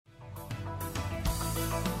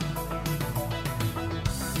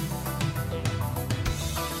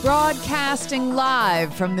Broadcasting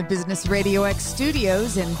live from the Business Radio X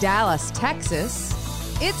studios in Dallas, Texas,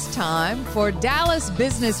 it's time for Dallas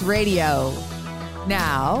Business Radio.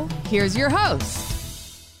 Now, here's your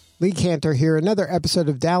host. Lee Cantor here, another episode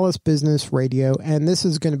of Dallas Business Radio, and this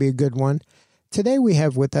is going to be a good one. Today we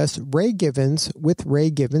have with us Ray Givens with Ray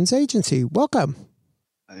Givens Agency. Welcome.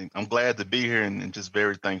 I'm glad to be here and just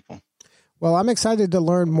very thankful. Well, I'm excited to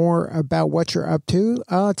learn more about what you're up to.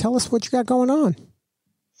 Tell us what you got going on.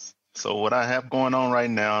 So what I have going on right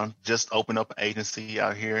now, just opened up an agency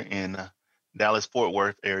out here in Dallas-Fort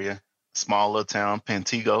Worth area, small little town,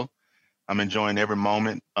 Pantego. I'm enjoying every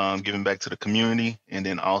moment, giving back to the community, and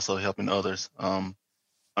then also helping others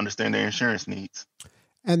understand their insurance needs.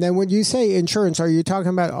 And then when you say insurance, are you talking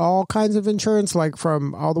about all kinds of insurance, like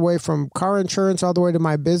from all the way from car insurance all the way to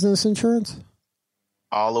my business insurance?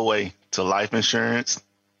 All the way to life insurance,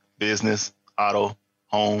 business, auto,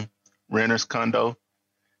 home, renters, condo,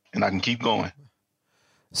 and I can keep going.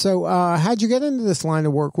 So how'd you get into this line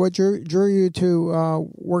of work? What drew you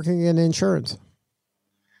to working in insurance?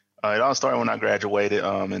 It all started when I graduated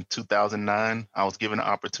in 2009. I was given an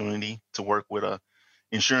opportunity to work with a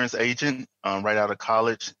insurance agent right out of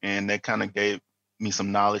college, and that kind of gave me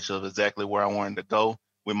some knowledge of exactly where I wanted to go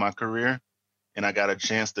with my career. And I got a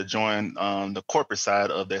chance to join the corporate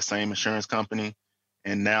side of that same insurance company.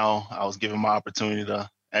 And now I was given my opportunity to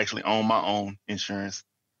actually own my own insurance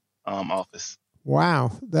office.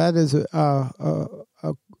 Wow, that is a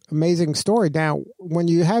amazing story. Now, when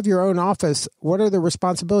you have your own office, what are the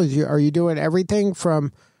responsibilities? Are you doing everything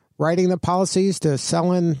from writing the policies to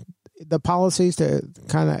selling the policies to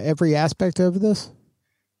kind of every aspect of this?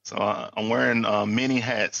 So I'm wearing many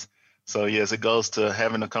hats. So yes, it goes to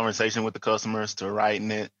having a conversation with the customers, to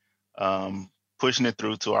writing it, pushing it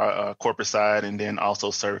through to our corporate side, and then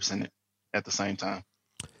also servicing it at the same time.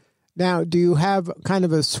 Now, do you have kind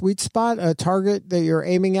of a sweet spot, a target that you're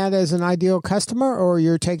aiming at as an ideal customer, or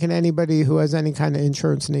you're taking anybody who has any kind of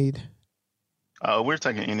insurance need? We're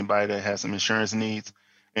taking anybody that has some insurance needs.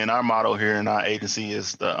 And our motto here in our agency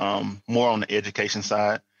is the more on the education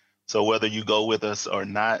side. So whether you go with us or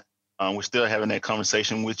not, we're still having that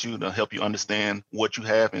conversation with you to help you understand what you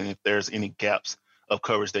have and if there's any gaps of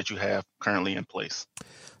coverage that you have currently in place.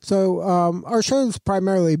 So our show is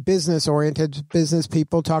primarily business-oriented, business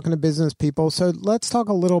people talking to business people. So let's talk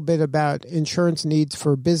a little bit about insurance needs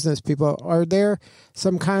for business people. Are there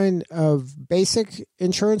some kind of basic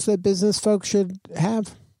insurance that business folks should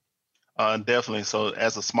have? Definitely. So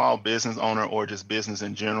as a small business owner or just business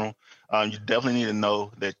in general, you definitely need to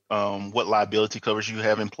know that what liability coverage you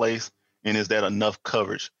have in place, and is that enough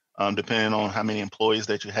coverage, depending on how many employees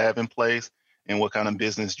that you have in place and what kind of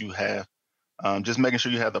business you have. Just making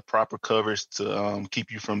sure you have the proper coverage to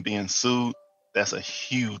keep you from being sued. That's a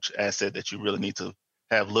huge asset that you really need to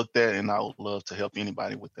have looked at, and I would love to help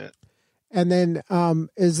anybody with that. And then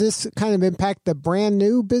is this kind of impact the brand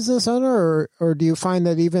new business owner, or do you find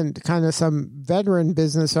that even kind of some veteran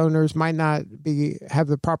business owners might not have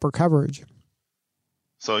the proper coverage?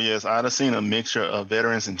 So, yes, I've seen a mixture of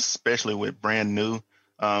veterans, and especially with brand new.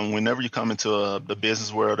 Whenever you come into the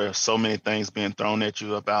business world, there's so many things being thrown at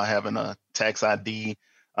you about having a tax ID,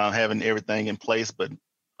 having everything in place, but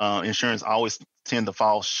insurance always tend to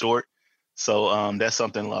fall short. So that's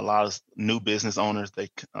something a lot of new business owners, they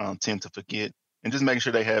tend to forget, and just making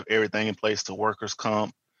sure they have everything in place to workers'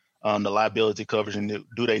 comp, the liability coverage, and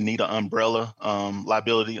do they need an umbrella,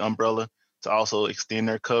 liability umbrella to also extend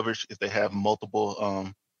their coverage if they have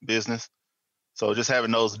multiple business. So just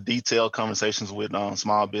having those detailed conversations with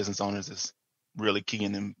small business owners is really key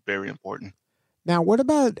and very important. Now, what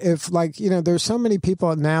about if, there's so many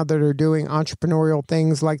people now that are doing entrepreneurial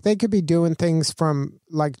things, like they could be doing things from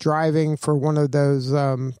like driving for one of those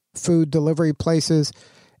food delivery places.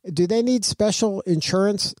 Do they need special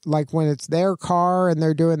insurance, like when it's their car and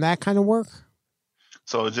they're doing that kind of work?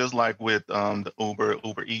 So just like with the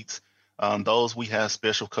Uber Eats, those we have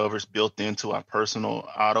special coverage built into our personal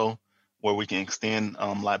auto, where we can extend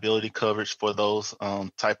liability coverage for those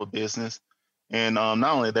type of business. And not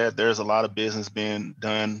only that, there's a lot of business being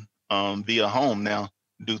done via home now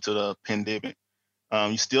due to the pandemic.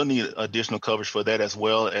 You still need additional coverage for that, as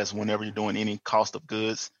well as whenever you're doing any cost of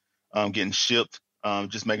goods getting shipped,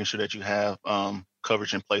 just making sure that you have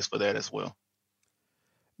coverage in place for that as well.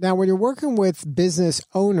 Now, when you're working with business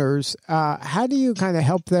owners, how do you kind of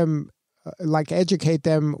help them, educate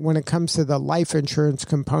them when it comes to the life insurance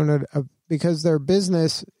component of, because their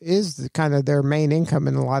business is kind of their main income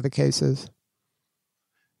in a lot of cases?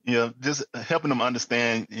 Yeah, just helping them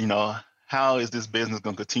understand, how is this business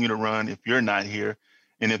going to continue to run if you're not here?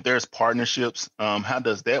 And if there's partnerships, how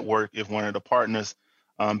does that work if one of the partners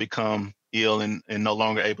become ill and no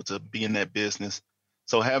longer able to be in that business.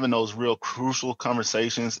 So having those real crucial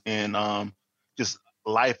conversations and just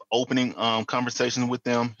life opening conversations with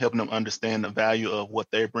them, helping them understand the value of what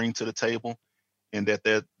they bring to the table, and that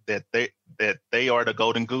they are the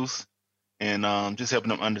golden goose, and just helping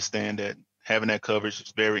them understand that having that coverage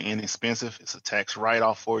is very inexpensive. It's a tax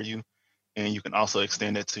write-off for you, and you can also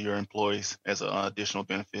extend that to your employees as an additional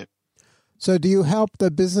benefit. So do you help the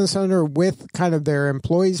business owner with kind of their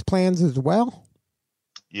employees' plans as well?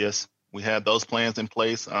 Yes, we have those plans in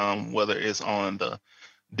place. Whether it's on the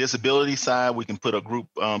disability side, we can put a group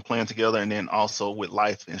plan together, and then also with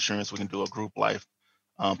life insurance, we can do a group life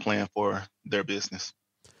plan for their business.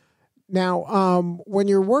 Now, when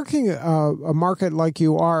you're working a market like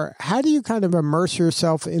you are, how do you kind of immerse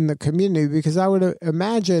yourself in the community? Because I would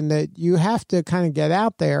imagine that you have to kind of get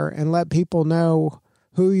out there and let people know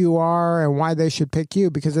who you are and why they should pick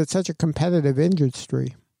you, because it's such a competitive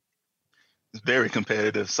industry. It's very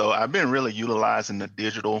competitive. So I've been really utilizing the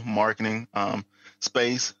digital marketing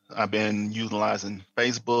space. I've been utilizing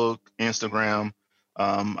Facebook, Instagram.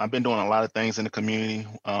 I've been doing a lot of things in the community,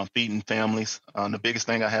 feeding families. The biggest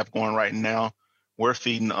thing I have going right now, we're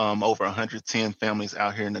feeding over 110 families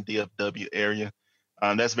out here in the DFW area.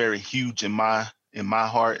 That's very huge in my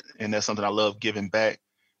heart, and that's something I love giving back.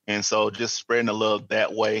 And so just spreading the love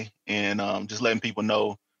that way, and just letting people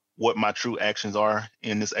know what my true actions are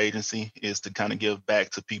in this agency is to kind of give back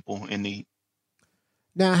to people in need.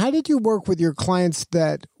 Now, how did you work with your clients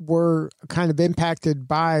that were kind of impacted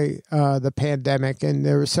by the pandemic and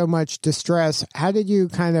there was so much distress? How did you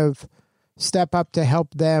kind of step up to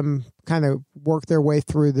help them kind of work their way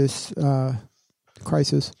through this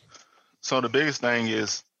crisis? So the biggest thing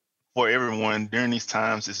is for everyone during these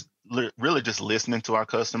times is really just listening to our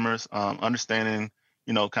customers, understanding,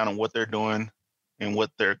 kind of what they're doing and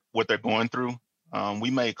what they're going through.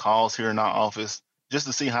 We made calls here in our office just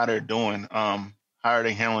to see how they're doing. How are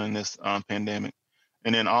they handling this pandemic?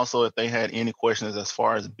 And then also if they had any questions as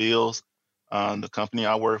far as bills, the company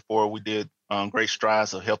I work for, we did great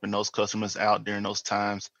strides of helping those customers out during those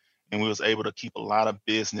times. And we was able to keep a lot of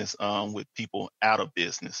business with people out of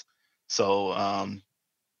business. So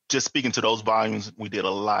just speaking to those volumes, we did a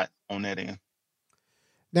lot on that end.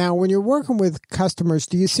 Now, when you're working with customers,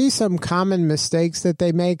 do you see some common mistakes that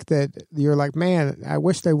they make that you're like, man, I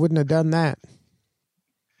wish they wouldn't have done that?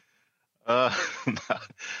 I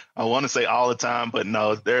want to say all the time, but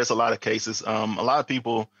no, there's a lot of cases. A lot of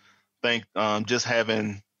people think just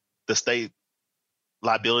having the state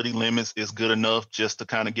liability limits is good enough just to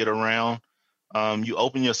kind of get around. You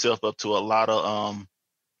open yourself up to a lot of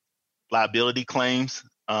liability claims.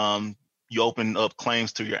 You open up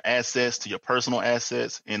claims to your assets, to your personal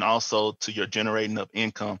assets, and also to your generating of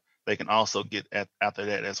income. They can also get after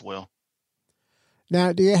that as well.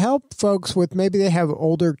 Now, do you help folks with maybe they have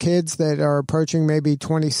older kids that are approaching maybe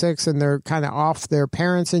 26 and they're kind of off their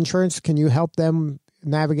parents' insurance? Can you help them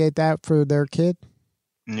navigate that for their kid?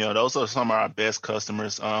 Those are some of our best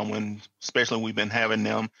customers especially we've been having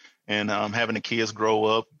them and having the kids grow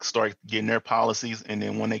up, start getting their policies. And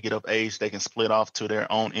then when they get of age, they can split off to their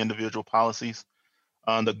own individual policies.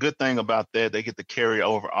 The good thing about that, they get to carry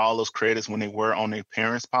over all those credits when they were on their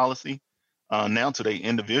parents' policy. Now to their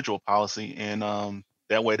individual policy, and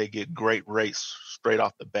that way they get great rates straight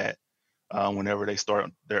off the bat whenever they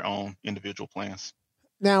start their own individual plans.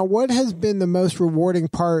 Now, what has been the most rewarding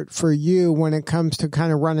part for you when it comes to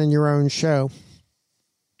kind of running your own show?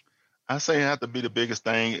 I say it have to be the biggest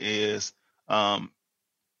thing is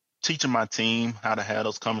teaching my team how to have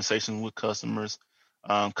those conversations with customers.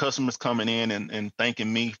 Customers coming in and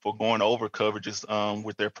thanking me for going over coverages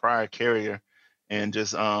with their prior carrier, and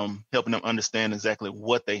just helping them understand exactly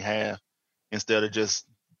what they have instead of just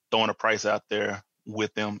throwing a price out there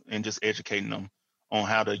with them, and just educating them on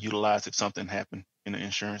how to utilize if something happened in the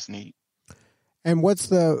insurance need. And what's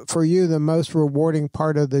for you the most rewarding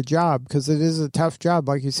part of the job? Because it is a tough job.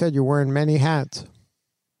 Like you said, you're wearing many hats.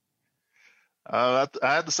 I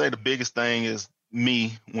have to say the biggest thing is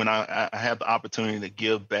me when I have the opportunity to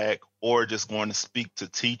give back, or just going to speak to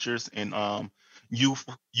teachers and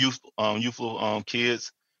youthful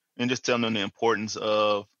kids, and just telling them the importance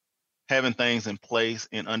of having things in place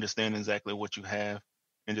and understanding exactly what you have,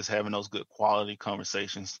 and just having those good quality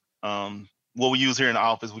conversations. What we use here in the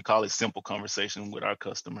office, we call it simple conversation with our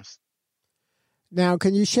customers. Now,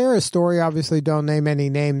 can you share a story? Obviously, don't name any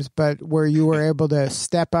names, but where you were able to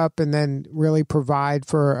step up and then really provide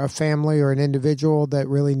for a family or an individual that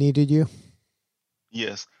really needed you?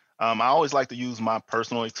 Yes. I always like to use my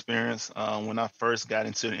personal experience. When I first got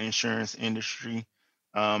into the insurance industry,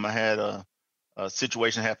 I had a a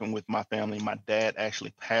situation happened with my family. My dad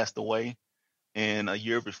actually passed away. And a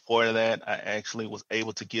year before that, I actually was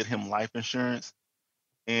able to get him life insurance.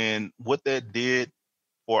 And what that did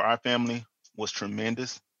for our family was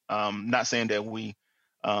tremendous. Not saying that we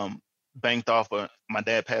banked off of my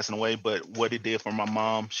dad passing away, but what it did for my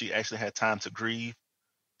mom, she actually had time to grieve.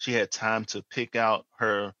 She had time to pick out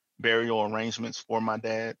her burial arrangements for my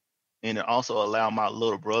dad. And it also allowed my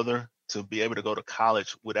little brother to be able to go to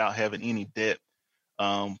college without having any debt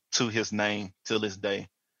to his name till this day.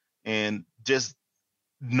 And just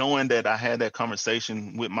knowing that I had that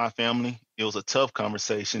conversation with my family, it was a tough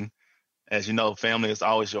conversation. As you know, family is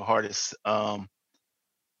always your hardest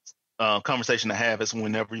conversation to have, is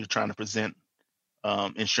whenever you're trying to present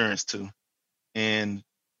insurance to. And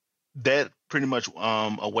that pretty much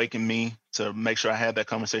awakened me to make sure I had that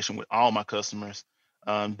conversation with all my customers,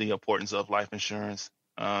 the importance of life insurance.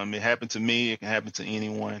 It happened to me, it can happen to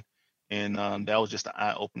anyone. And that was just an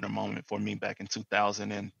eye-opener moment for me back in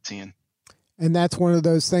 2010. And that's one of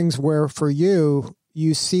those things where for you,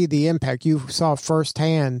 you see the impact. You saw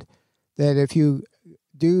firsthand that if you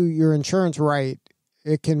do your insurance right,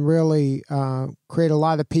 it can really create a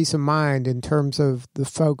lot of peace of mind in terms of the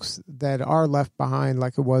folks that are left behind,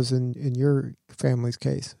 like it was in your family's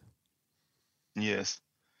case. Yes.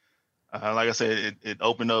 Like I said, it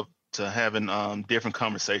opened up to having different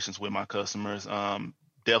conversations with my customers.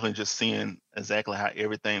 Definitely just seeing exactly how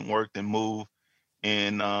everything worked and moved.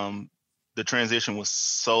 And the transition was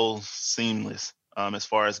so seamless as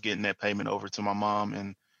far as getting that payment over to my mom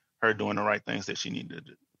and her doing the right things that she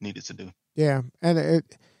needed to do. Yeah, and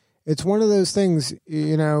it's one of those things,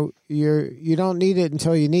 you know, you don't need it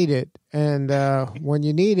until you need it, and when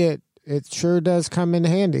you need it, it sure does come in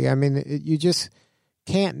handy. I mean, you just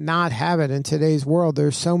can't not have it in today's world.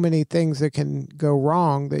 There's so many things that can go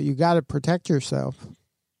wrong that you got to protect yourself.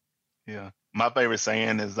 Yeah, my favorite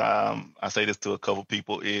saying is, I say this to a couple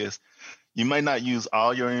people, is you may not use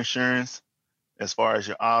all your insurance as far as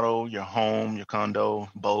your auto, your home, your condo,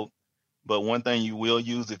 boat. But one thing you will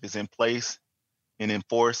use if it's in place and in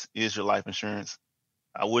force is your life insurance.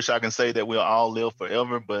 I wish I can say that we'll all live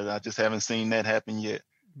forever, but I just haven't seen that happen yet.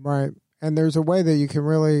 Right. And there's a way that you can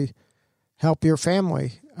really help your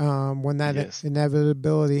family when that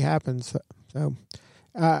inevitability happens. So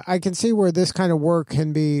I can see where this kind of work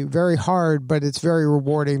can be very hard, but it's very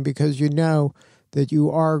rewarding because you know that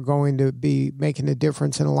you are going to be making a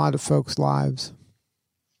difference in a lot of folks' lives.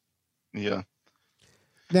 Yeah.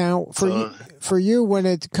 Now, for you, when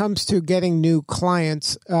it comes to getting new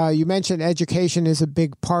clients, you mentioned education is a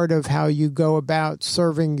big part of how you go about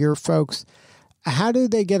serving your folks. How do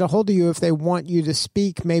they get a hold of you if they want you to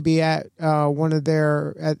speak maybe at one of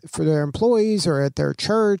for their employees or at their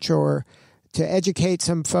church, or to educate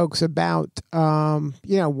some folks about,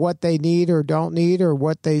 what they need or don't need or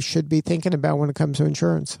what they should be thinking about when it comes to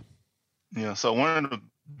insurance? Yeah. So one of the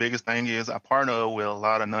biggest thing is I partner with a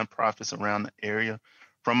lot of nonprofits around the area.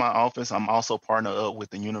 From my office, I'm also partnered up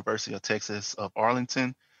with the University of Texas of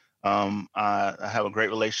Arlington. I have a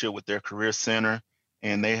great relationship with their career center,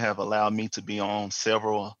 and they have allowed me to be on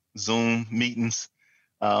several Zoom meetings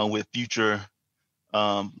with future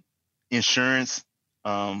insurance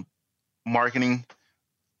marketing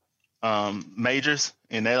majors,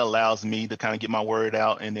 and that allows me to kind of get my word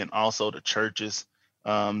out. And then also the churches,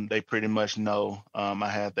 they pretty much know I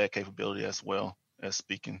have that capability as well as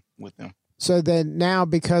speaking with them. So then now,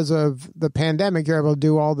 because of the pandemic, you're able to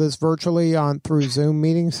do all this virtually through Zoom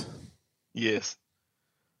meetings? Yes.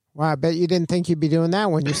 Wow, I bet you didn't think you'd be doing that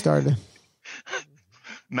when you started.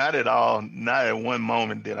 Not at all. Not at one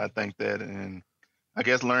moment did I think that. And I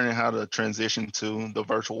guess learning how to transition to the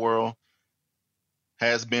virtual world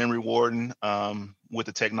has been rewarding. With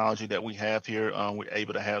the technology that we have here, we're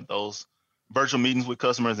able to have those virtual meetings with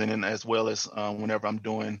customers, and then as well as whenever I'm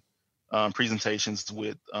doing presentations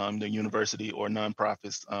with the university or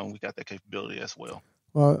nonprofits, we got that capability as well.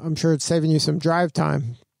 Well, I'm sure it's saving you some drive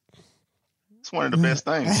time. It's one of the best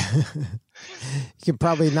things. You can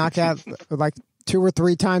probably knock out like 2 or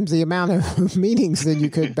 3 times the amount of meetings than you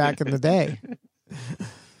could back in the day.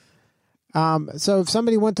 So if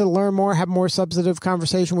somebody wanted to learn more, have more substantive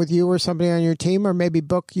conversation with you or somebody on your team, or maybe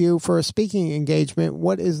book you for a speaking engagement,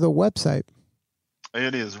 what is the website?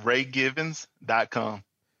 It is raygivens.com.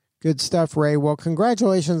 Good stuff, Ray. Well,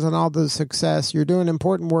 congratulations on all the success. You're doing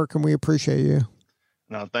important work, and we appreciate you.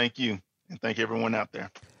 No, thank you. And thank everyone out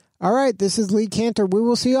there. All right, this is Lee Cantor. We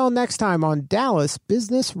will see you all next time on Dallas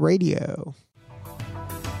Business Radio.